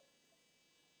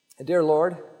Dear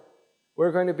Lord,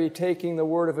 we're going to be taking the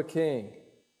word of a king,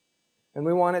 and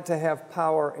we want it to have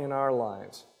power in our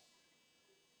lives.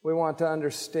 We want to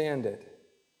understand it.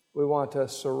 We want to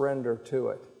surrender to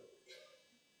it.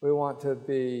 We want to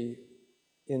be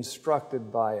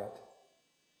instructed by it.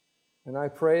 And I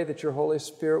pray that your Holy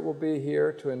Spirit will be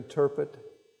here to interpret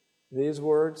these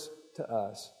words to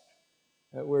us,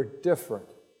 that we're different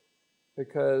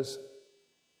because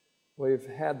we've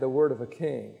had the word of a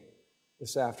king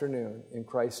this afternoon. In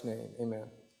Christ's name, amen.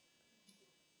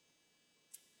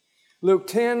 Luke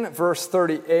 10, verse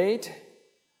 38.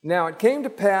 Now it came to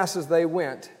pass as they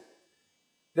went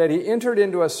that he entered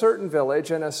into a certain village,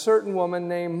 and a certain woman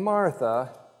named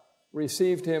Martha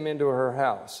received him into her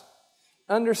house.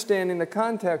 Understanding the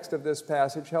context of this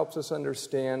passage helps us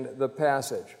understand the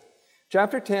passage.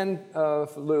 Chapter 10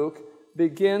 of Luke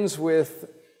begins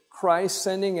with Christ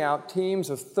sending out teams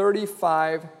of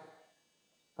 35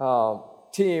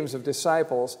 teams of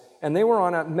disciples, and they were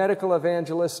on a medical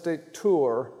evangelistic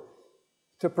tour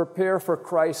to prepare for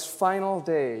Christ's final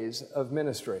days of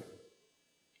ministry.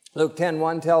 Luke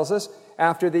 10:1 tells us,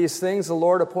 after these things the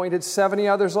Lord appointed 70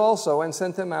 others also and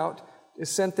sent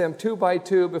them 2 by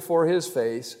 2 before his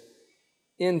face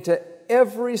into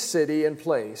every city and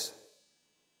place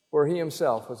where he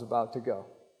himself was about to go.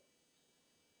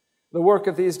 The work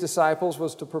of these disciples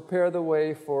was to prepare the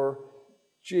way for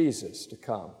Jesus to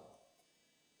come.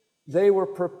 They were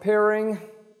preparing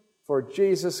for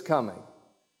Jesus' coming,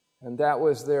 and that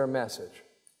was their message.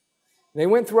 They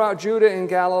went throughout Judah and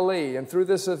Galilee, and through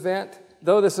this event,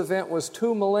 though this event was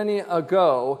 2 millennia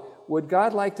ago, would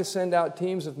God like to send out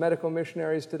teams of medical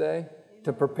missionaries today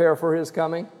to prepare for his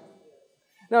coming?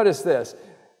 Notice this.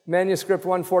 Manuscript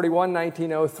 141,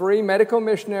 1903, medical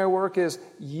missionary work is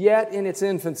yet in its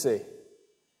infancy.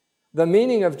 The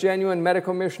meaning of genuine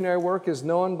medical missionary work is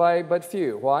known by but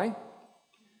few. Why?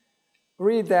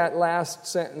 Read that last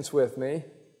sentence with me.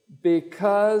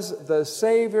 Because the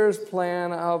Savior's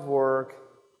plan of work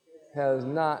has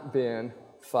not been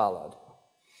followed.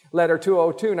 Letter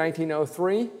 202,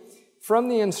 1903, from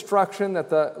the instruction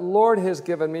that the Lord has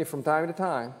given me from time to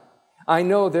time, I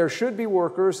know there should be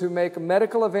workers who make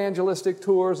medical evangelistic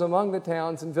tours among the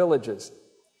towns and villages.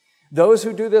 Those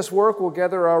who do this work will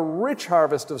gather a rich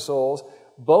harvest of souls,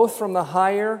 both from the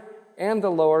higher and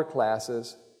the lower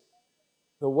classes.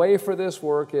 The way for this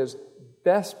work is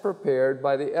best prepared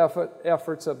by the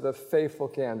efforts of the faithful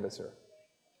canvasser.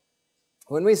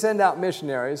 When we send out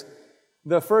missionaries,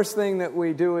 the first thing that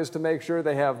we do is to make sure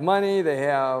they have money, they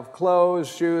have clothes,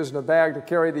 shoes, and a bag to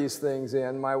carry these things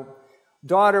in. My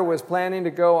daughter was planning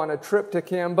to go on a trip to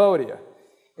Cambodia,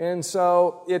 and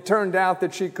so it turned out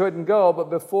that she couldn't go,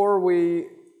 but before we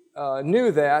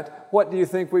knew that, what do you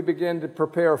think we began to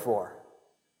prepare for?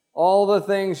 All the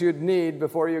things you'd need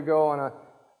before you go on a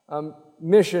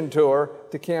mission tour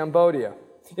to Cambodia.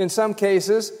 In some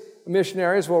cases,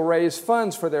 missionaries will raise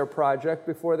funds for their project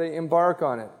before they embark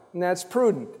on it, and that's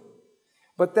prudent.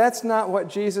 But that's not what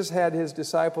Jesus had his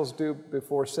disciples do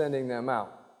before sending them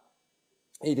out.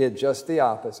 He did just the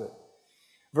opposite.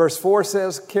 Verse 4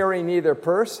 says, carry neither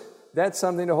purse, that's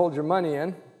something to hold your money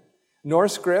in, nor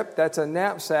scrip, that's a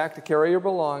knapsack to carry your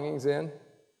belongings in,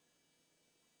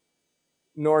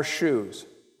 nor shoes.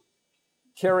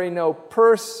 Carry no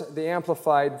purse, the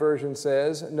Amplified Version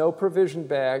says, no provision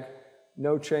bag,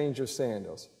 no change of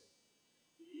sandals.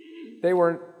 They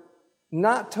were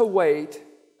not to wait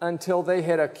until they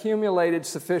had accumulated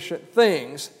sufficient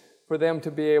things for them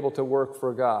to be able to work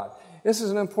for God. This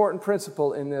is an important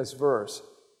principle in this verse.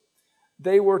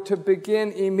 They were to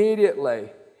begin immediately,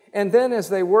 and then as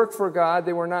they worked for God,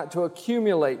 they were not to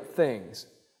accumulate things.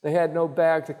 They had no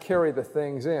bag to carry the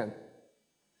things in.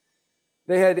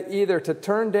 They had either to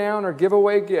turn down or give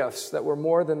away gifts that were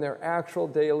more than their actual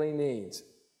daily needs.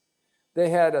 They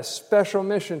had a special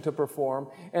mission to perform,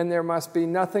 and there must be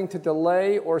nothing to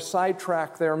delay or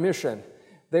sidetrack their mission.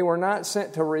 They were not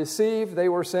sent to receive, they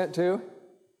were sent to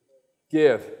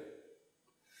give.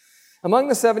 Among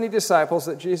the 70 disciples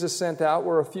that Jesus sent out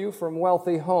were a few from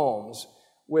wealthy homes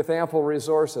with ample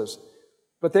resources,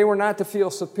 but they were not to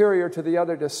feel superior to the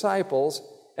other disciples,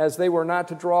 as they were not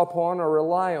to draw upon or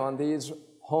rely on these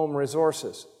home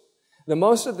resources. The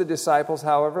most of the disciples,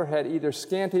 however, had either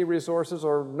scanty resources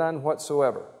or none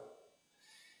whatsoever.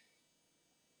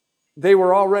 They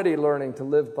were already learning to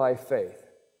live by faith.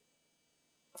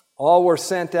 All were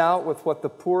sent out with what the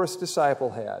poorest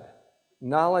disciple had: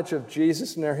 knowledge of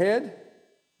Jesus in their head,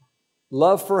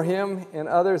 love for him and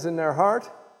others in their heart,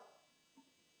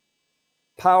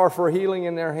 power for healing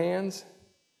in their hands,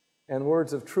 and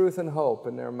words of truth and hope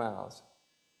in their mouths.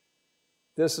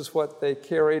 This is what they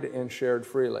carried and shared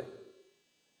freely.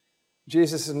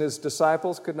 Jesus and his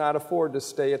disciples could not afford to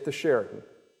stay at the Sheraton.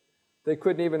 They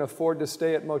couldn't even afford to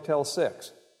stay at Motel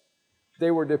 6.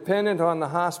 They were dependent on the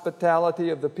hospitality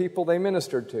of the people they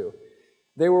ministered to.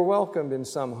 They were welcomed in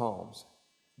some homes.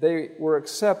 They were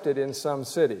accepted in some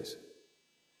cities.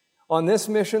 On this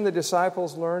mission, the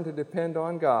disciples learned to depend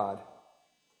on God,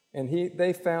 and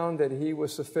they found that he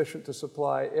was sufficient to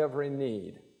supply every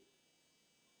need,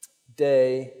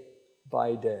 day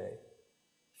by day.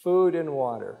 Food and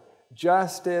water,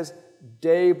 just as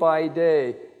day by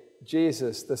day,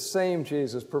 Jesus, the same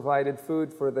Jesus, provided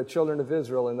food for the children of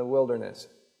Israel in the wilderness.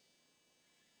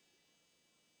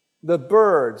 The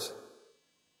birds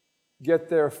get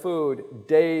their food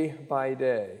day by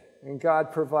day, and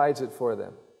God provides it for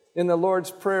them. In the Lord's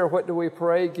Prayer, what do we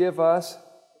pray? Give us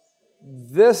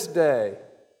this day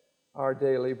our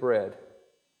daily bread.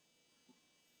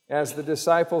 As the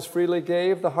disciples freely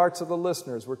gave, the hearts of the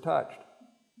listeners were touched.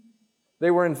 They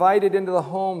were invited into the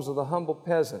homes of the humble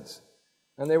peasants,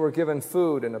 and they were given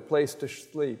food and a place to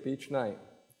sleep each night.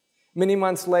 Many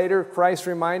months later, Christ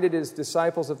reminded his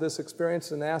disciples of this experience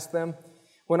and asked them,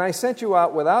 "When I sent you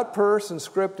out without purse and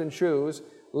scrip and shoes,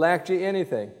 lacked ye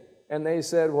anything?" And they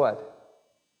said what?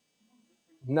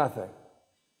 Nothing.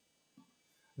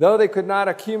 Though they could not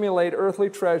accumulate earthly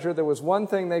treasure, there was one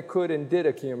thing they could and did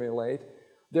accumulate.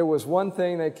 There was one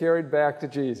thing they carried back to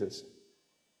Jesus.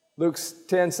 Luke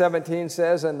 10:17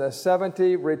 says, "And the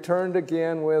 70 returned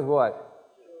again with" what?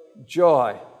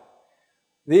 Joy.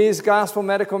 These gospel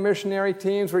medical missionary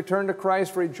teams returned to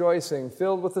Christ rejoicing,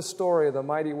 filled with the story of the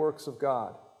mighty works of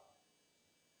God.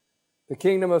 The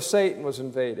kingdom of Satan was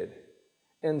invaded,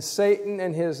 and Satan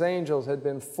and his angels had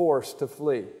been forced to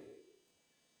flee.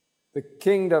 The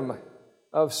kingdom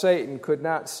of Satan could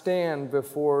not stand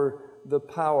before the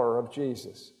power of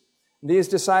Jesus. These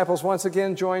disciples once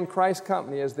again joined Christ's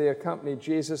company as they accompanied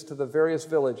Jesus to the various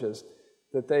villages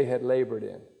that they had labored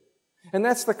in. And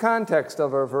that's the context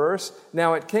of our verse.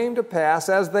 Now it came to pass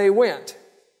as they went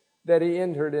that he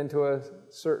entered into a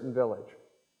certain village.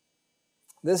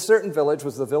 This certain village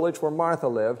was the village where Martha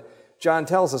lived. John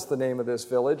tells us the name of this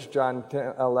village, John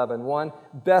 11:1,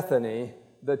 Bethany,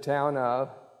 the town of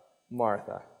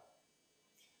Martha.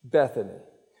 Bethany.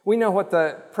 We know what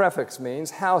the prefix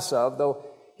means, house of, though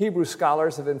Hebrew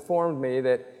scholars have informed me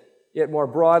that it more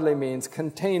broadly means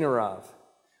container of.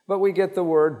 But we get the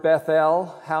word Bethel,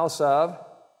 house of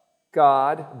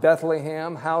God,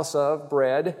 Bethlehem, house of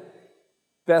bread,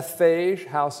 Bethphage,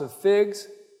 house of figs,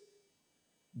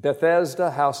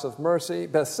 Bethesda, house of mercy,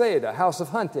 Bethsaida, house of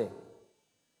hunting,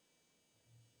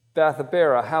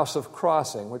 Bethabara, house of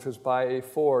crossing, which was by a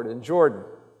ford in Jordan.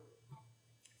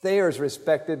 Thayer's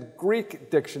respected Greek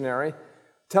dictionary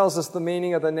tells us the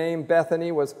meaning of the name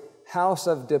Bethany was house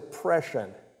of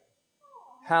depression,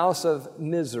 house of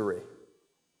misery.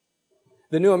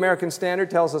 The New American Standard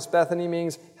tells us Bethany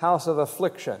means house of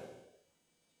affliction.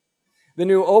 The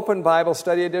New Open Bible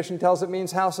Study Edition tells it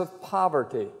means house of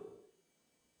poverty.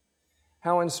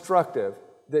 How instructive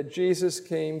that Jesus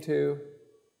came to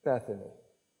Bethany,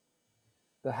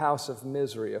 the house of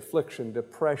misery, affliction,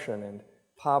 depression, and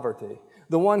poverty.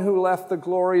 The one who left the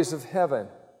glories of heaven,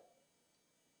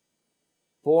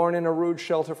 born in a rude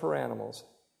shelter for animals,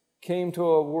 came to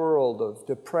a world of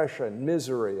depression,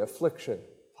 misery, affliction,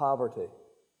 poverty.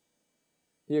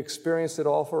 He experienced it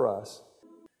all for us.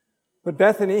 But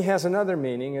Bethany has another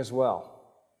meaning as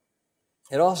well.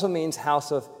 It also means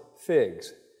house of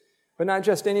figs, but not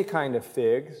just any kind of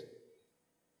figs.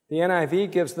 The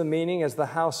NIV gives the meaning as the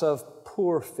house of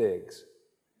poor figs.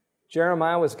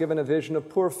 Jeremiah was given a vision of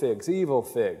poor figs, evil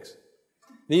figs.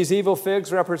 These evil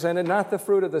figs represented not the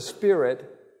fruit of the Spirit,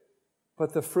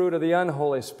 but the fruit of the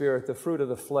unholy spirit, the fruit of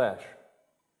the flesh.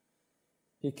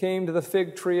 He came to the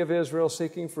fig tree of Israel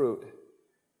seeking fruit,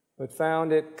 but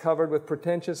found it covered with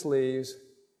pretentious leaves,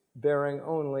 bearing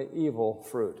only evil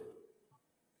fruit.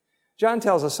 John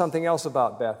tells us something else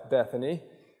about Bethany.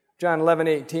 John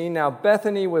 11:18, "Now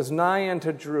Bethany was nigh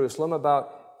unto Jerusalem,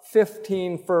 about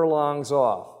 15 furlongs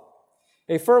off."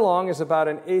 A furlong is about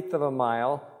an eighth of a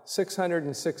mile,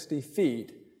 660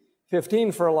 feet.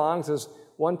 15 furlongs is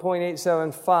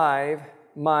 1.875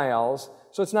 miles,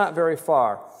 so it's not very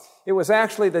far. It was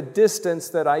actually the distance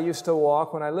that I used to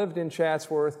walk when I lived in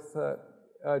Chatsworth,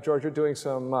 Georgia, doing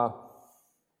some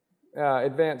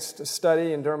advanced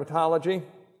study in dermatology.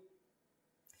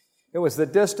 It was the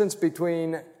distance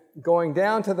between going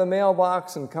down to the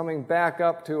mailbox and coming back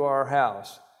up to our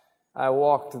house. I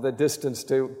walked the distance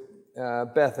to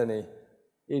Bethany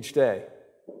each day.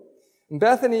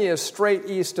 Bethany is straight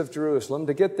east of Jerusalem.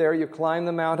 To get there, you climb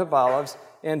the Mount of Olives,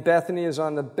 and Bethany is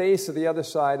on the base of the other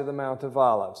side of the Mount of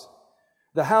Olives.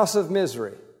 The house of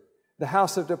misery, the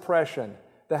house of depression,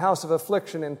 the house of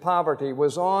affliction and poverty,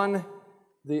 was on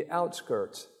the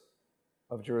outskirts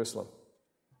of Jerusalem.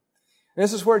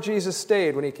 This is where Jesus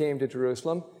stayed when he came to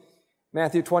Jerusalem.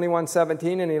 Matthew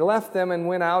 21:17, and he left them and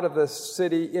went out of the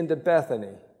city into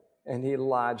Bethany, and he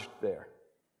lodged there.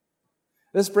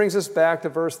 This brings us back to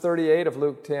verse 38 of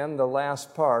Luke 10, the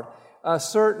last part. A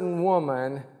certain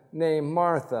woman named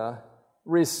Martha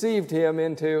received him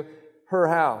into her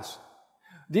house.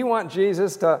 Do you want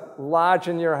Jesus to lodge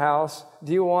in your house?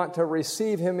 Do you want to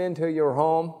receive him into your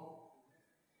home?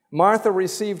 Martha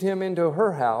received him into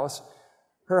her house.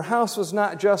 Her house was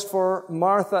not just for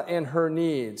Martha and her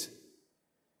needs.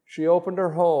 She opened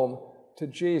her home to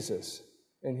Jesus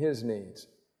and his needs.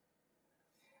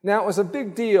 Now, it was a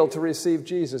big deal to receive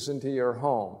Jesus into your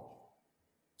home.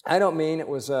 I don't mean it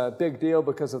was a big deal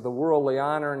because of the worldly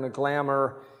honor and the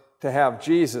glamour to have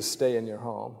Jesus stay in your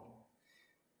home.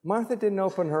 Martha didn't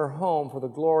open her home for the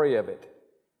glory of it.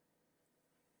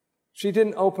 She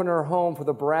didn't open her home for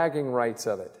the bragging rights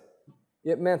of it.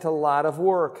 It meant a lot of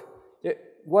work. It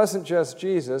wasn't just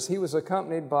Jesus. He was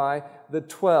accompanied by the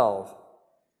 12,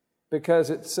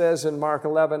 because it says in Mark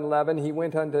 11:11, he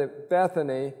went unto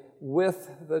Bethany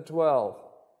with the 12.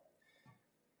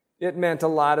 It meant a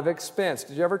lot of expense.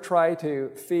 Did you ever try to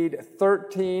feed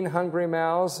 13 hungry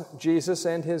mouths, Jesus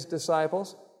and his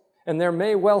disciples? And there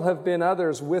may well have been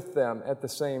others with them at the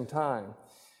same time.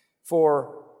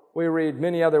 For we read,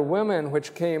 many other women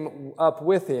which came up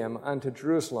with him unto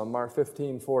Jerusalem, Mark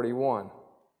 15:41.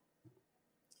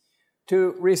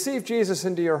 To receive Jesus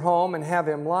into your home and have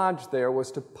him lodged there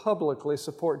was to publicly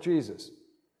support Jesus.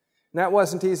 And that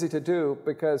wasn't easy to do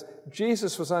because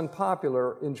Jesus was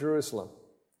unpopular in Jerusalem.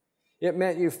 It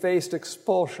meant you faced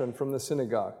expulsion from the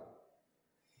synagogue,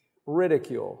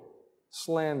 ridicule,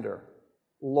 slander,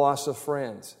 loss of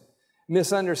friends,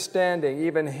 misunderstanding,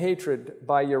 even hatred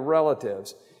by your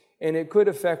relatives, and it could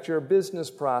affect your business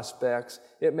prospects.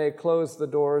 It may close the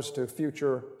doors to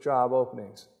future job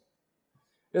openings.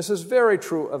 This is very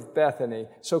true of Bethany,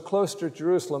 so close to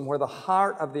Jerusalem, where the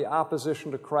heart of the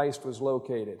opposition to Christ was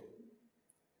located.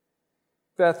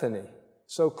 Bethany,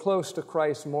 so close to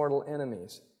Christ's mortal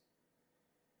enemies.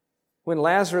 When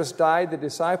Lazarus died, the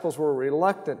disciples were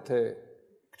reluctant to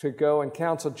go and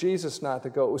counsel Jesus not to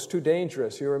go. It was too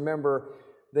dangerous. You remember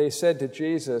they said to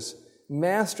Jesus,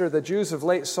 Master, the Jews of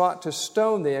late sought to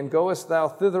stone thee, and goest thou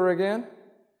thither again?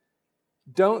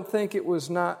 Don't think it was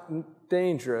not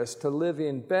dangerous to live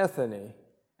in Bethany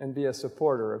and be a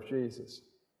supporter of Jesus.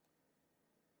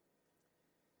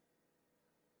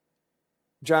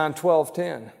 John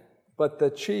 12:10, but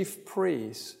the chief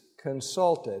priests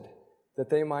consulted that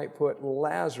they might put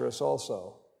Lazarus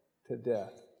also to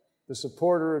death. The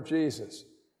supporter of Jesus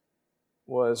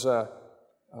was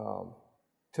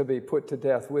to be put to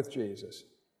death with Jesus.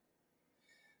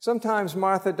 Sometimes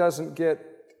Martha doesn't get,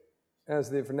 as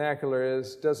the vernacular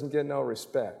is, doesn't get no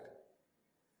respect.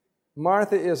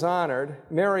 Martha is honored,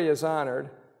 Mary is honored,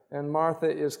 and Martha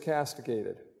is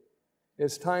castigated.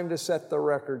 It's time to set the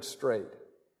record straight.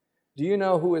 Do you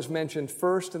know who is mentioned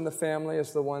first in the family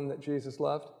as the one that Jesus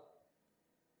loved?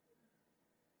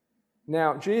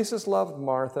 Now, Jesus loved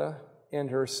Martha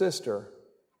and her sister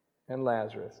and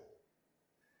Lazarus.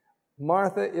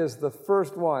 Martha is the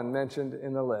first one mentioned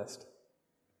in the list.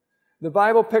 The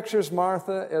Bible pictures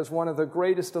Martha as one of the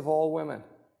greatest of all women.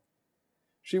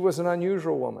 She was an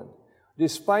unusual woman.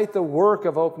 Despite the work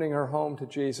of opening her home to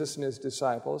Jesus and his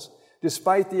disciples,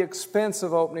 despite the expense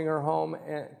of opening her home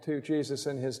to Jesus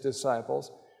and his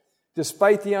disciples,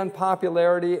 despite the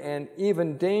unpopularity and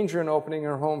even danger in opening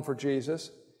her home for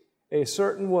Jesus, a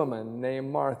certain woman named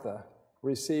Martha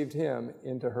received him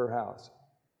into her house.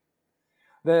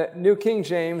 The New King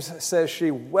James says she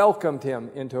welcomed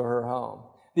him into her home.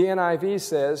 The NIV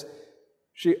says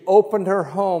she opened her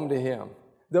home to him.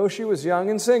 Though she was young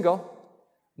and single,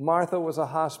 Martha was a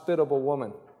hospitable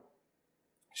woman.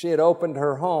 She had opened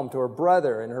her home to her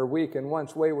brother and her weak and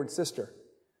once wayward sister.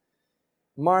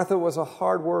 Martha was a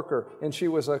hard worker, and she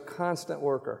was a constant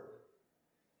worker.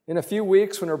 In a few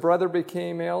weeks, when her brother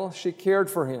became ill, she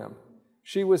cared for him.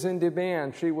 She was in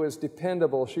demand. She was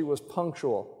dependable. She was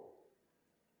punctual.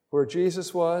 Where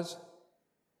Jesus was,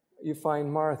 you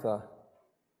find Martha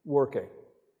working.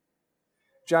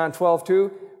 John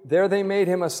 12:2, there they made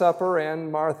him a supper,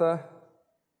 and Martha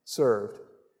served.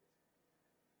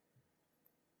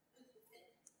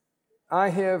 I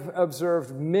have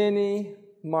observed many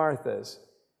Marthas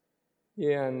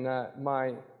in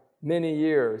my many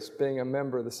years being a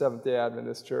member of the Seventh-day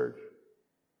Adventist Church.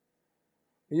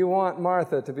 You want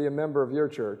Martha to be a member of your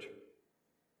church.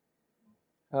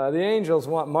 The angels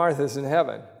want Marthas in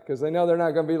heaven because they know they're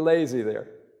not going to be lazy there.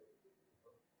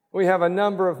 We have a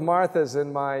number of Marthas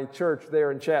in my church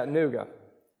there in Chattanooga.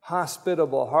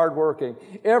 Hospitable, hardworking.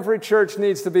 Every church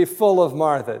needs to be full of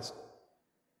Marthas.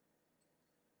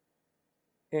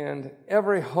 And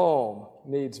every home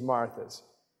needs Marthas.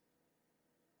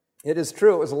 It is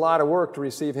true, it was a lot of work to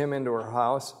receive him into her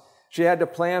house. She had to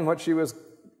plan what she was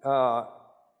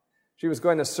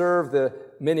going to serve the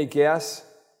many guests.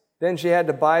 Then she had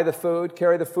to buy the food,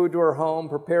 carry the food to her home,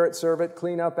 prepare it, serve it,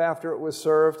 clean up after it was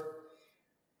served,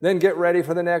 then get ready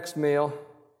for the next meal.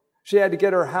 She had to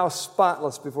get her house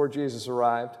spotless before Jesus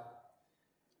arrived.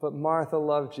 But Martha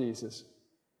loved Jesus.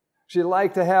 She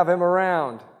liked to have him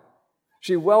around.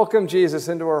 She welcomed Jesus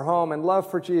into her home, and love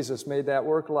for Jesus made that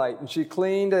work light. And she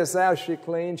cleaned as she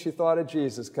cleaned, she thought of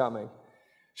Jesus coming.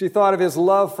 She thought of his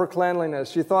love for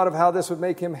cleanliness. She thought of how this would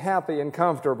make him happy and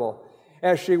comfortable.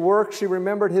 As she worked, she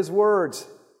remembered his words.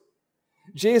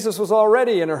 Jesus was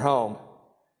already in her home.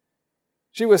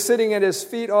 She was sitting at his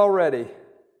feet already.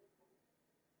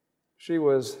 She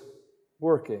was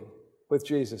working with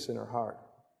Jesus in her heart.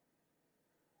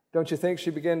 Don't you think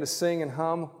she began to sing and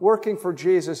hum? Working for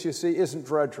Jesus, you see, isn't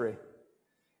drudgery.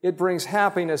 It brings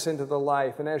happiness into the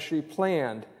life. And as she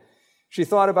planned, she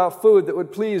thought about food that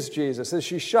would please Jesus. As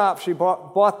she shopped, she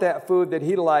bought that food that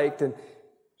he liked, and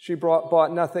she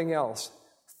bought nothing else.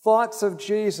 Thoughts of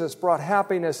Jesus brought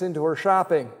happiness into her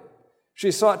shopping.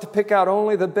 She sought to pick out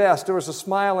only the best. There was a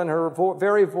smile in her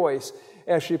very voice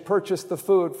as she purchased the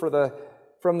food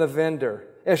from the vendor.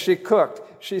 As she cooked,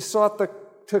 she sought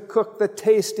to cook the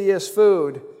tastiest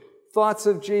food. Thoughts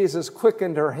of Jesus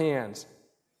quickened her hands.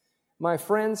 My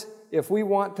friends, if we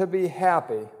want to be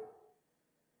happy,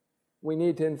 we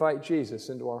need to invite Jesus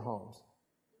into our homes.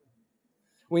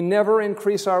 We never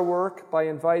increase our work by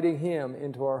inviting him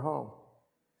into our home.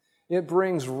 It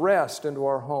brings rest into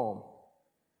our home.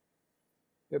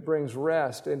 It brings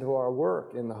rest into our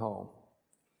work in the home.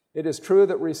 It is true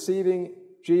that receiving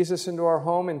Jesus into our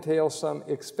home entails some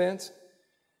expense,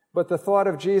 but the thought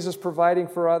of Jesus providing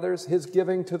for others, his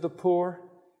giving to the poor,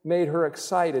 made her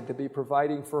excited to be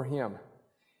providing for him.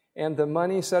 And the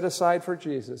money set aside for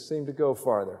Jesus seemed to go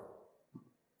farther.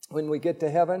 When we get to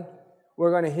heaven,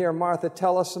 we're going to hear Martha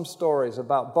tell us some stories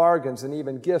about bargains and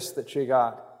even gifts that she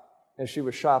got as she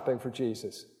was shopping for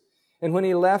Jesus. And when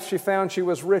he left, she found she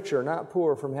was richer, not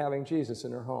poor, from having Jesus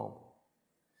in her home.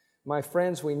 My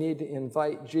friends, we need to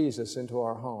invite Jesus into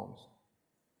our homes.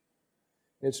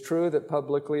 It's true that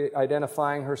publicly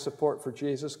identifying her support for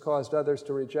Jesus caused others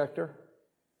to reject her,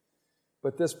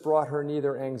 but this brought her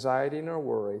neither anxiety nor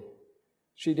worry.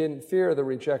 She didn't fear the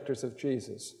rejectors of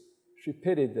Jesus. She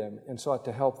pitied them and sought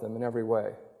to help them in every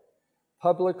way.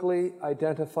 Publicly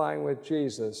identifying with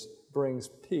Jesus brings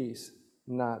peace,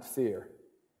 not fear.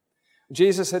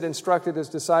 Jesus had instructed his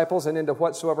disciples, and into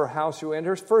whatsoever house you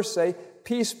enter, first say,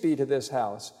 peace be to this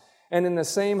house. And in the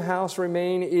same house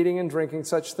remain eating and drinking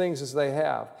such things as they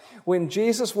have. When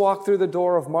Jesus walked through the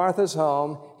door of Martha's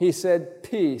home, he said,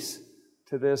 peace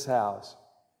to this house.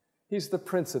 He's the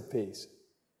Prince of Peace.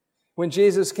 When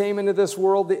Jesus came into this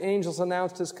world, the angels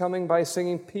announced his coming by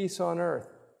singing peace on earth.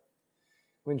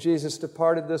 When Jesus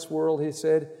departed this world, he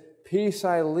said, peace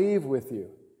I leave with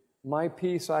you, my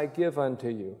peace I give unto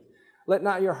you. Let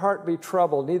not your heart be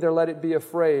troubled, neither let it be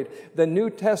afraid. The New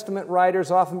Testament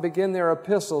writers often begin their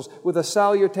epistles with a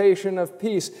salutation of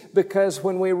peace, because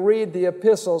when we read the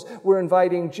epistles, we're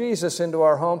inviting Jesus into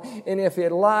our home, and if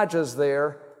it lodges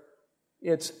there,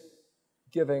 it's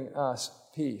giving us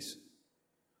peace.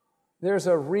 There's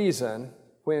a reason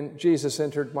when Jesus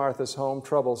entered Martha's home,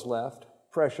 troubles left,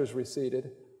 pressures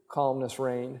receded, calmness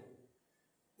reigned.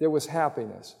 There was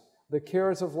happiness. The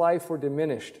cares of life were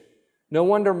diminished. No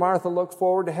wonder Martha looked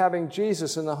forward to having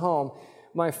Jesus in the home.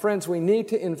 My friends, we need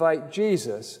to invite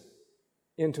Jesus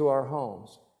into our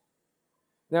homes.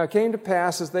 Now it came to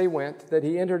pass as they went that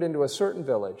he entered into a certain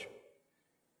village,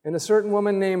 and a certain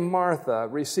woman named Martha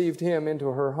received him into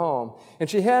her home. And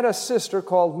she had a sister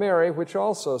called Mary, which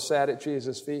also sat at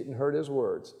Jesus' feet and heard his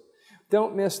words.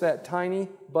 Don't miss that tiny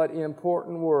but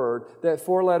important word, that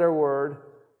four-letter word,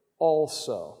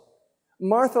 also.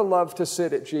 Martha loved to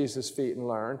sit at Jesus' feet and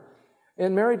learn.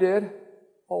 And Mary did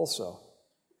also.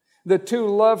 The two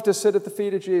loved to sit at the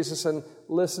feet of Jesus and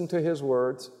listen to his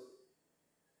words.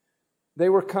 They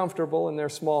were comfortable in their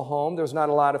small home. There was not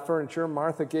a lot of furniture.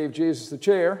 Martha gave Jesus the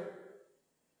chair.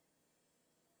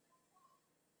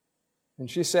 And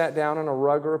she sat down on a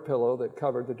rug or a pillow that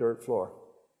covered the dirt floor.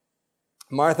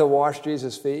 Martha washed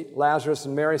Jesus' feet. Lazarus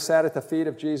and Mary sat at the feet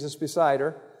of Jesus beside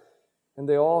her, and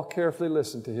they all carefully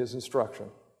listened to his instruction.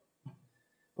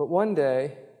 But one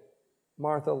day,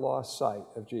 Martha lost sight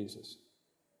of Jesus.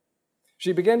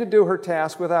 She began to do her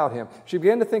task without him. She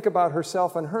began to think about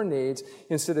herself and her needs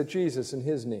instead of Jesus and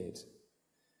his needs.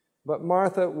 But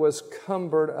Martha was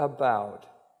cumbered about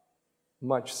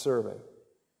much serving.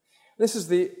 This is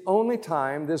the only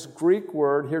time this Greek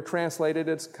word, here translated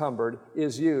as cumbered,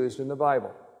 is used in the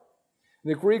Bible.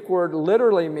 The Greek word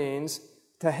literally means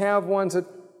to have one's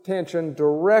attention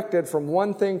directed from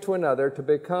one thing to another, to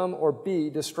become or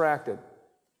be distracted.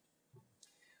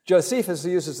 Josephus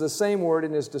uses the same word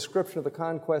in his description of the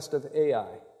conquest of Ai.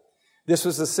 This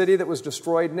was the city that was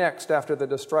destroyed next after the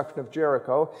destruction of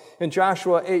Jericho, and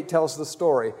Joshua 8 tells the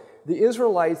story. The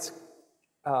Israelites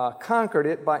conquered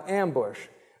it by ambush.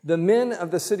 The men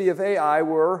of the city of Ai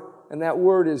were, and that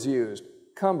word is used,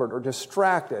 cumbered or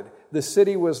distracted. The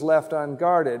city was left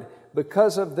unguarded.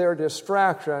 Because of their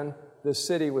distraction, the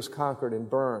city was conquered and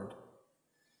burned.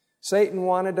 Satan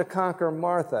wanted to conquer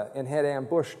Martha and had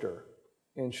ambushed her,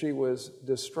 and she was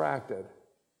distracted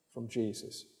from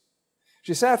Jesus.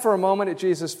 She sat for a moment at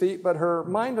Jesus' feet, but her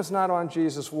mind was not on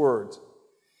Jesus' words.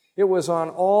 It was on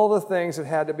all the things that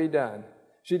had to be done.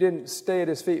 She didn't stay at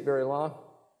his feet very long.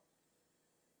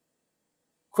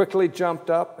 Quickly jumped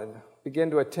up and began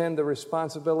to attend the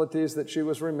responsibilities that she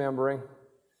was remembering.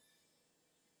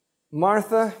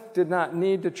 Martha did not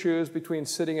need to choose between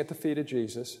sitting at the feet of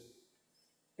Jesus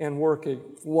and working,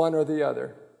 one or the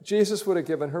other. Jesus would have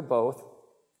given her both.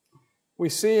 We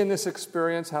see in this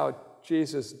experience how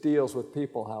Jesus deals with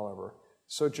people, however,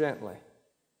 so gently,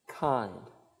 kind.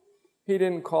 He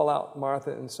didn't call out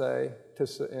Martha and say,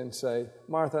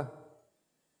 Martha,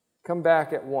 come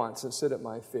back at once and sit at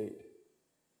my feet.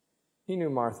 He knew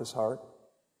Martha's heart.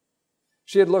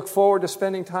 She had looked forward to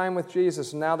spending time with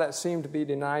Jesus, and now that seemed to be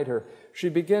denied her. She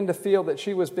began to feel that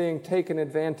she was being taken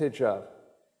advantage of.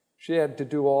 She had to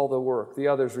do all the work. The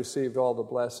others received all the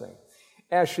blessing.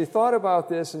 As she thought about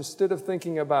this, instead of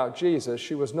thinking about Jesus,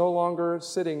 she was no longer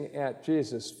sitting at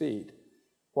Jesus' feet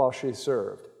while she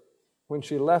served. When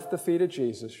she left the feet of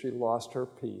Jesus, she lost her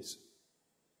peace.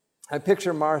 I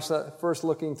picture Martha first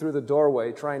looking through the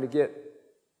doorway, trying to get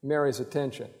Mary's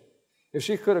attention. If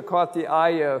she could have caught the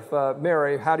eye of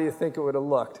Mary, how do you think it would have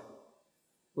looked? A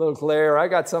little glare. I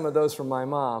got some of those from my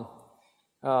mom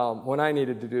when I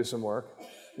needed to do some work.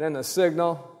 Then the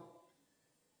signal.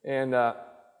 And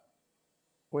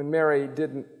when Mary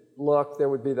didn't look, there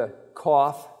would be the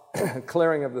cough,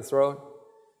 clearing of the throat.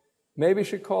 Maybe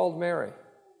she called Mary,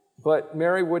 but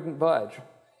Mary wouldn't budge.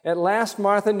 At last,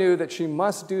 Martha knew that she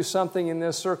must do something in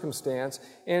this circumstance,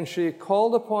 and she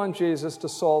called upon Jesus to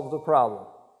solve the problem.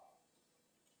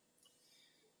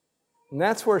 And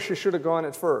that's where she should have gone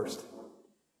at first.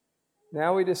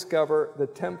 Now we discover the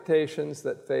temptations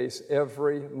that face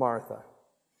every Martha.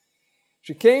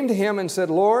 She came to him and said,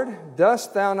 Lord,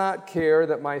 dost thou not care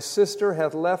that my sister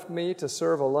hath left me to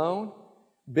serve alone?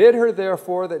 Bid her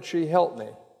therefore that she help me.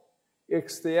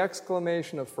 It's the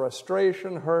exclamation of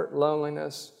frustration, hurt,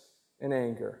 loneliness, and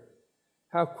anger.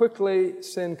 How quickly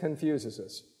sin confuses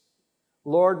us.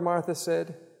 Lord, Martha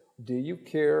said, do you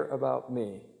care about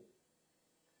me?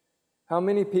 How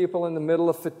many people in the middle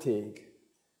of fatigue?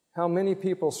 How many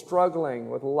people struggling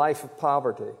with a life of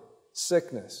poverty,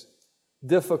 sickness,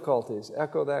 difficulties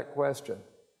echo that question?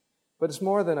 But it's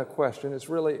more than a question, it's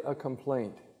really a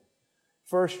complaint.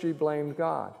 First, you blamed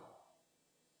God.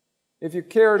 If you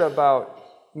cared about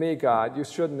me, God, you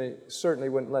certainly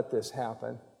wouldn't let this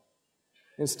happen.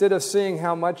 Instead of seeing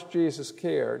how much Jesus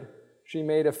cared, she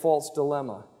made a false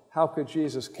dilemma. How could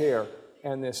Jesus care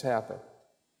and this happen?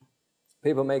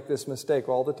 People make this mistake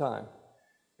all the time.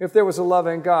 If there was a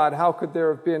loving God, how could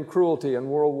there have been cruelty in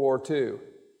World War II?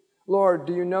 Lord,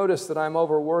 do you notice that I'm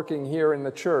overworking here in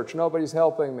the church? Nobody's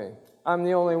helping me. I'm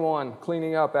the only one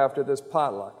cleaning up after this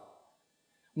potluck.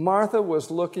 Martha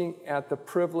was looking at the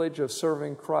privilege of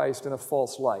serving Christ in a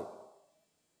false light.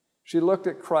 She looked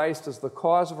at Christ as the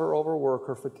cause of her overwork,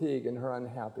 her fatigue, and her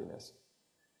unhappiness.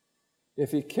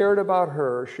 If he cared about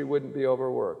her, she wouldn't be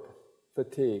overworked,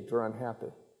 fatigued, or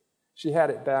unhappy. She had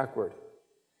it backward.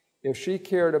 If she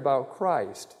cared about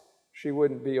Christ, she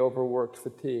wouldn't be overworked,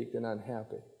 fatigued, and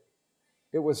unhappy.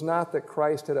 It was not that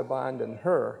Christ had abandoned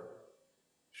her.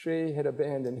 She had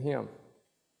abandoned him.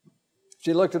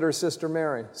 She looked at her sister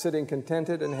Mary, sitting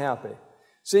contented and happy,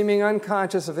 seeming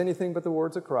unconscious of anything but the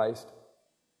words of Christ.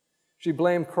 She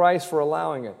blamed Christ for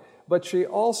allowing it, but she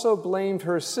also blamed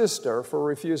her sister for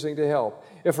refusing to help.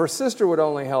 If her sister would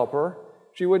only help her,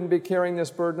 she wouldn't be carrying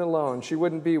this burden alone. She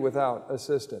wouldn't be without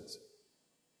assistance.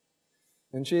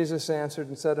 And Jesus answered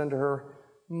and said unto her,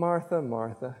 Martha,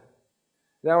 Martha,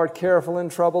 thou art careful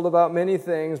and troubled about many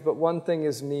things, but one thing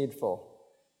is needful.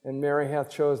 And Mary hath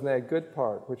chosen that good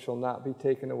part which shall not be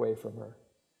taken away from her.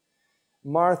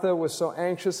 Martha was so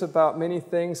anxious about many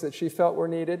things that she felt were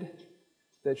needed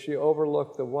that she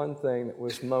overlooked the one thing that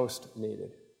was most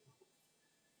needed.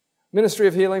 Ministry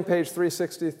of Healing, page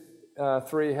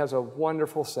 363, has a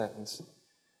wonderful sentence.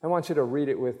 I want you to read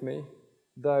it with me.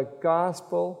 The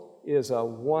gospel is a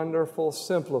wonderful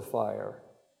simplifier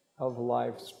of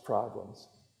life's problems.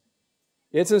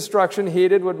 Its instruction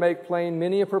heeded would make plain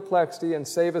many a perplexity and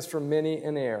save us from many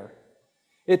an error.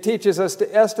 It teaches us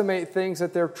to estimate things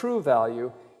at their true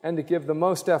value and to give the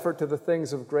most effort to the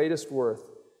things of greatest worth,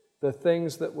 the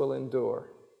things that will endure.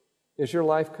 Is your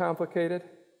life complicated?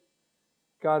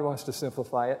 God wants to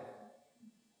simplify it.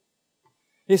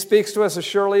 He speaks to us as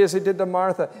surely as he did to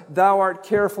Martha. Thou art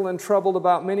careful and troubled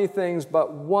about many things,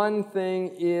 but one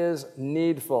thing is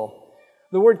needful.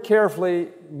 The word carefully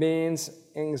means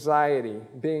anxiety,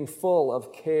 being full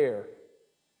of care.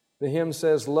 The hymn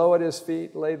says, "Lo at his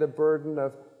feet lay the burden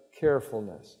of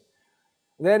carefulness."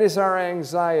 That is our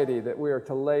anxiety that we are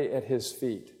to lay at his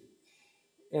feet.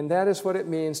 And that is what it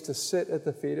means to sit at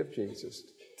the feet of Jesus,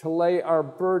 to lay our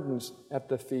burdens at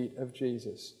the feet of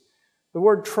Jesus. The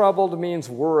word troubled means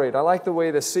worried. I like the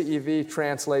way the CEV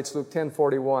translates Luke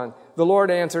 10:41. The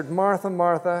Lord answered, "Martha,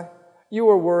 Martha, you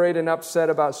are worried and upset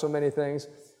about so many things,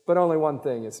 but only one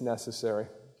thing is necessary."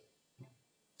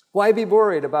 Why be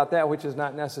worried about that which is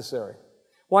not necessary?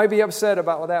 Why be upset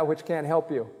about that which can't help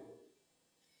you?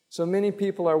 So many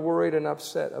people are worried and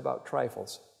upset about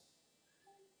trifles.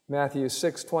 Matthew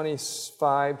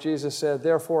 6:25, Jesus said,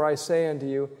 "Therefore I say unto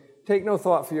you, take no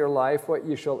thought for your life, what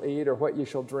you shall eat or what you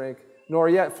shall drink, nor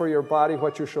yet for your body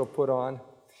what you shall put on.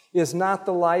 Is not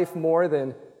the life more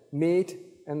than meat,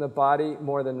 and the body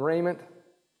more than raiment?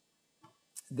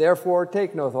 Therefore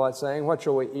take no thought, saying, what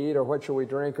shall we eat, or what shall we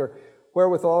drink, or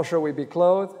wherewithal shall we be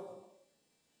clothed?"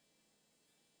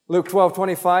 Luke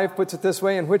 12:25 puts it this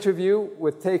way, "And which of you,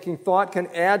 with taking thought, can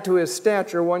add to his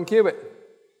stature 1 cubit?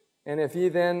 And if ye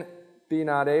then be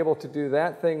not able to do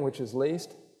that thing which is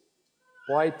least,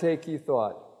 why take ye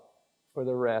thought for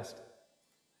the rest?"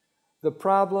 The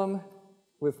problem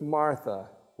with Martha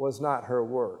was not her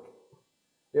work.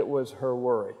 It was her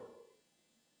worry.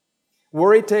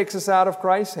 Worry takes us out of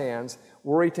Christ's hands.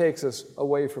 Worry takes us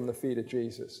away from the feet of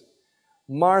Jesus.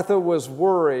 Martha was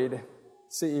worried,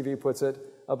 CEV puts it,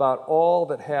 about all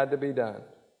that had to be done.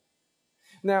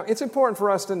 Now, it's important for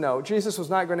us to know Jesus was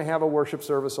not going to have a worship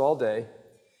service all day.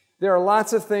 There are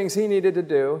lots of things he needed to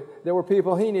do. There were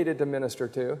people he needed to minister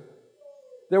to.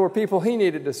 There were people he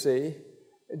needed to see.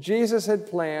 Jesus had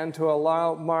planned to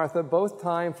allow Martha both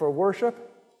time for worship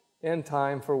and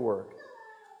time for work.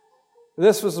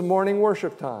 This was the morning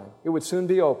worship time. It would soon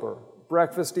be over,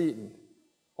 breakfast eaten,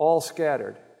 all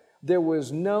scattered. There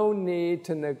was no need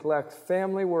to neglect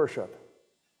family worship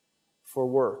for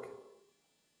work.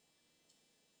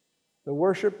 The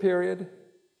worship period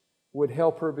would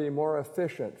help her be more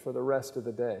efficient for the rest of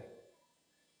the day.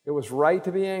 It was right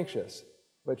to be anxious,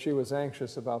 but she was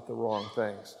anxious about the wrong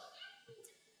things.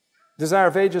 Desire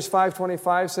of Ages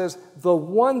 5:25 says, the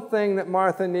one thing that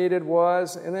Martha needed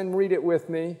was, and then read it with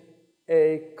me,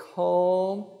 a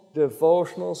calm,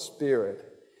 devotional spirit,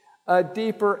 a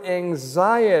deeper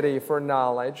anxiety for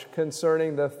knowledge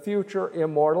concerning the future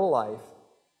immortal life,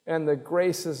 and the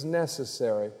graces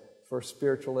necessary for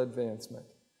spiritual advancement.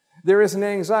 There is an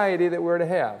anxiety that we're to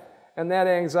have, and that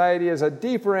anxiety is a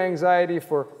deeper anxiety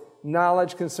for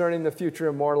knowledge concerning the future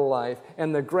immortal life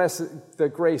and the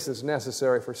graces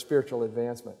necessary for spiritual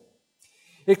advancement.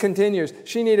 It continues,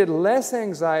 she needed less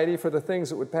anxiety for the things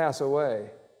that would pass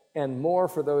away and more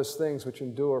for those things which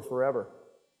endure forever.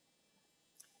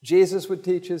 Jesus would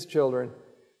teach his children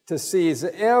to seize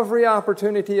every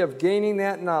opportunity of gaining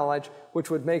that knowledge which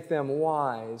would make them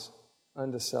wise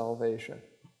unto salvation.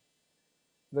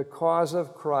 The cause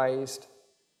of Christ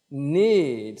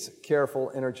needs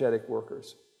careful, energetic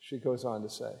workers, she goes on to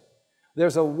say.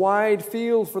 There's a wide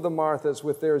field for the Marthas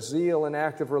with their zeal and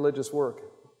active religious work.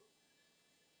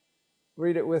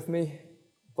 Read it with me.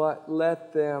 But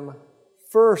let them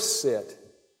first sit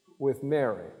with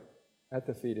Mary at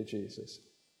the feet of Jesus.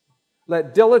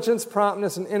 Let diligence,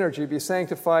 promptness, and energy be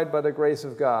sanctified by the grace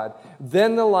of God.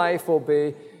 Then the life will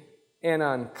be an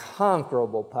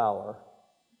unconquerable power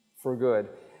for good.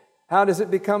 How does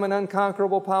it become an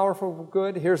unconquerable power for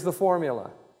good? Here's the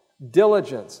formula.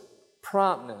 Diligence,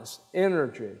 promptness,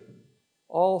 energy,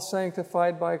 all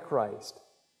sanctified by Christ,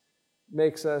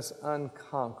 makes us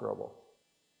unconquerable.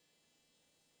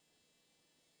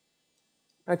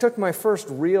 I took my first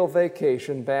real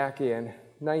vacation back in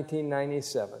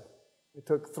 1997. I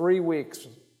took 3 weeks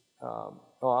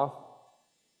off.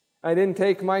 I didn't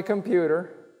take my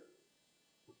computer.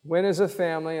 went as a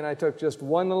family, and I took just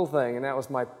one little thing, and that was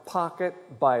my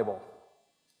pocket Bible.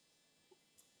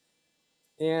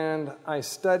 And I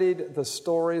studied the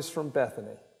stories from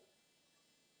Bethany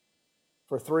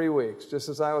for 3 weeks, just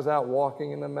as I was out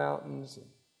walking in the mountains, and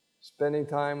spending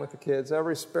time with the kids,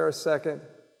 every spare second,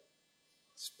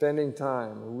 spending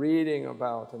time reading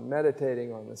about and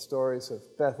meditating on the stories of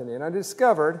Bethany. And I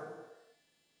discovered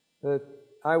that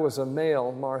I was a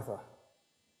male Martha.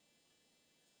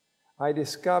 I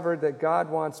discovered that God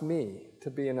wants me to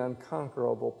be an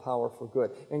unconquerable power for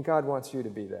good, and God wants you to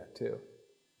be that too.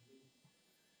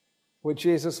 Would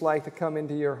Jesus like to come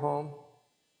into your home?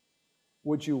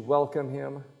 Would you welcome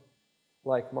him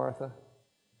like Martha?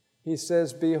 He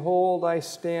says, "Behold, I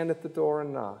stand at the door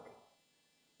and knock.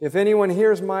 If anyone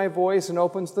hears my voice and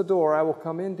opens the door, I will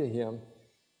come into him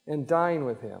and dine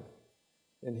with him,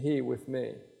 and he with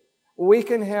me." We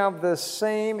can have the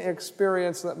same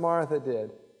experience that Martha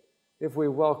did if we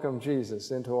welcome Jesus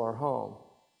into our home.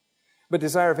 But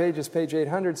Desire of Ages, page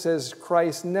 800, says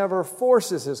Christ never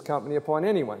forces his company upon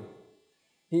anyone.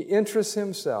 He interests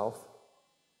himself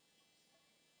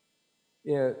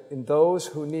in those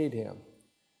who need him.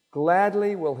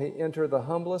 Gladly will he enter the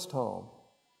humblest home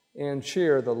and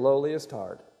cheer the lowliest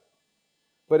heart.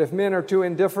 But if men are too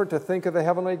indifferent to think of the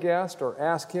heavenly guest or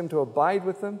ask him to abide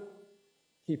with them,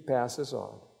 he passes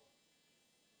on.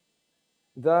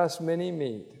 Thus many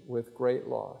meet with great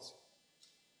loss.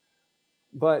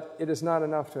 But it is not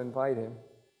enough to invite him.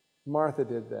 Martha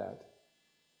did that.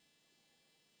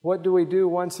 What do we do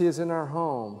once he is in our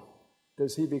home?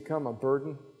 Does he become a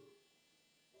burden?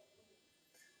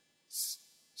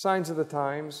 Signs of the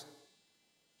Times,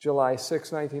 July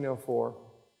 6, 1904,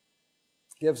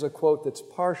 gives a quote that's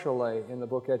partially in the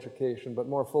book Education, but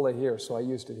more fully here, so I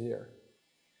used it here.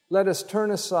 "Let us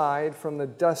turn aside from the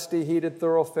dusty, heated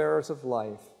thoroughfares of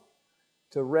life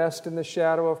to rest in the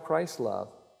shadow of Christ's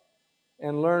love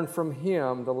and learn from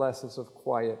him the lessons of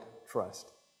quiet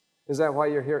trust." Is that why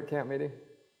you're here at camp meeting?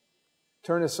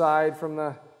 Turn aside from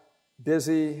the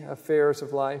busy affairs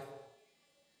of life.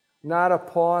 Not a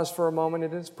pause for a moment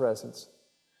in his presence,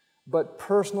 but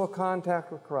personal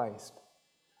contact with Christ,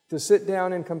 to sit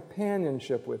down in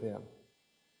companionship with him.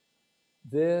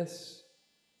 This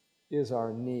is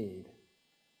our need.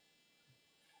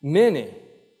 Many,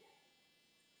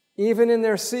 even in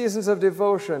their seasons of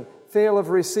devotion, fail of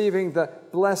receiving the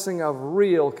blessing of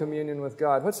real communion with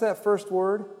God. What's that first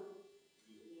word?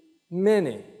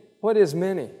 Many. What is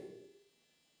many?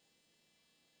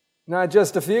 Not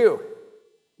just a few.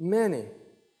 Many.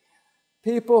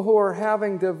 People who are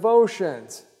having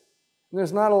devotions.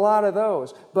 There's not a lot of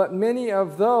those, but many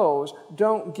of those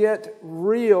don't get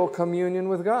real communion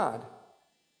with God.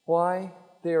 Why?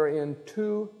 They are in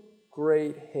too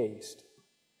great haste.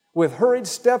 With hurried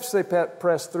steps they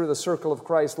press through the circle of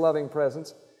Christ's loving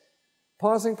presence,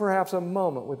 pausing perhaps a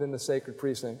moment within the sacred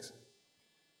precincts.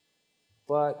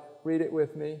 But, read it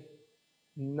with me,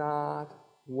 not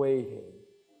waiting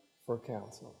for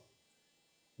counsel.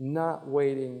 Not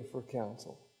waiting for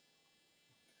counsel.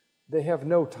 They have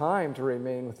no time to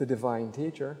remain with the divine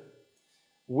teacher.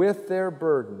 With their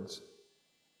burdens,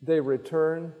 they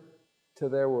return to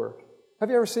their work. Have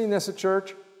you ever seen this at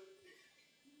church?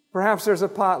 Perhaps there's a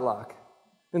potluck,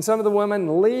 and some of the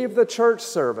women leave the church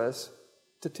service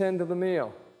to tend to the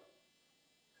meal.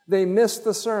 They miss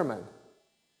the sermon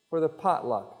for the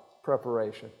potluck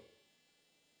preparation.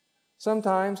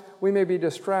 Sometimes we may be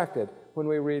distracted when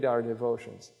we read our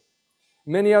devotions.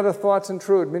 Many other thoughts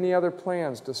intrude, many other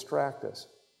plans distract us.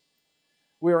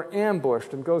 We are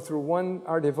ambushed and go through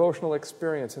our devotional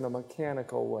experience in a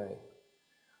mechanical way.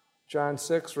 John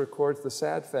 6 records the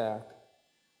sad fact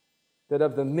that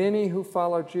of the many who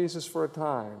followed Jesus for a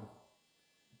time,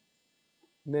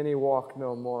 many walked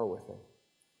no more with him.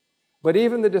 But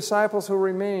even the disciples who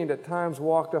remained at times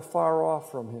walked afar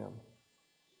off from him.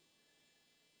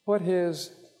 What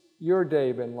has your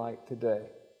day been like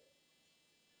today?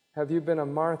 Have you been a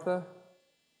Martha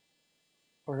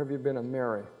or have you been a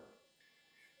Mary?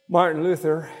 Martin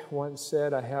Luther once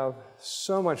said, "I have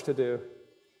so much to do,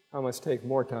 I must take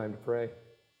more time to pray."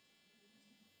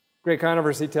 Great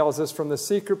Controversy tells us, from the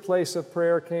secret place of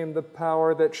prayer came the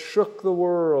power that shook the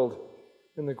world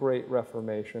in the Great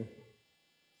Reformation.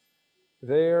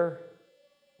 There,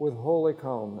 with holy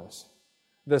calmness,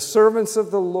 the servants of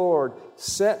the Lord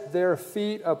set their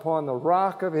feet upon the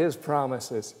rock of his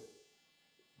promises.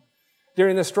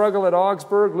 During the struggle at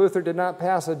Augsburg, Luther did not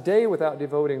pass a day without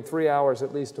devoting 3 hours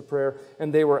at least to prayer,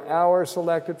 and they were hours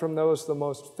selected from those the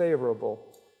most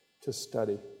favorable to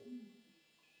study.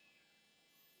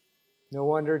 No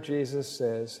wonder Jesus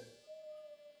says,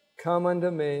 "Come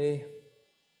unto me,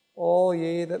 all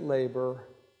ye that labor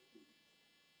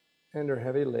and are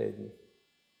heavy laden,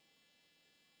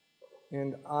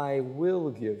 and I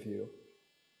will give you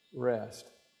rest.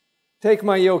 Take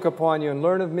my yoke upon you and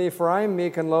learn of me, for I am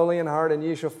meek and lowly in heart, and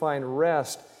ye shall find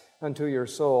rest unto your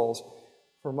souls.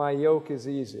 For my yoke is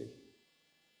easy,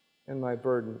 and my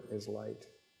burden is light.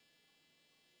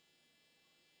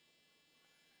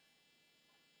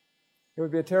 It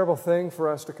would be a terrible thing for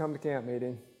us to come to camp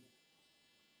meeting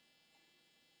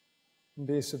and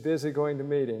be so busy going to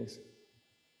meetings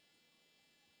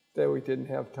that we didn't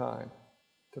have time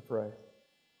to pray.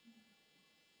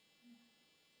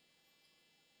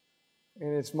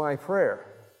 And it's my prayer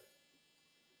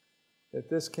that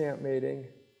this camp meeting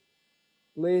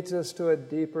leads us to a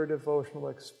deeper devotional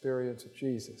experience of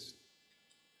Jesus,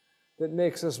 that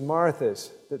makes us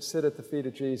Marthas that sit at the feet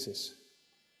of Jesus,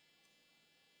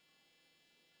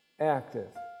 active,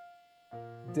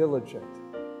 diligent,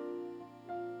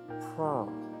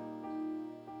 prompt,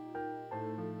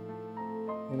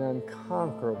 in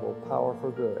unconquerable power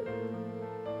for good,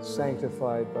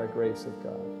 sanctified by grace of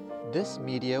God. This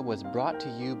media was brought to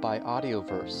you by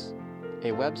Audioverse,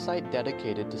 a website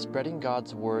dedicated to spreading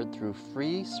God's Word through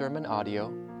free sermon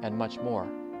audio and much more.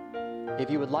 If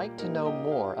you would like to know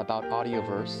more about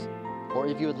Audioverse, or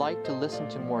if you would like to listen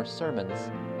to more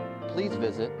sermons, please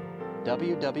visit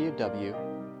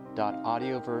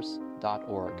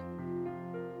www.audioverse.org.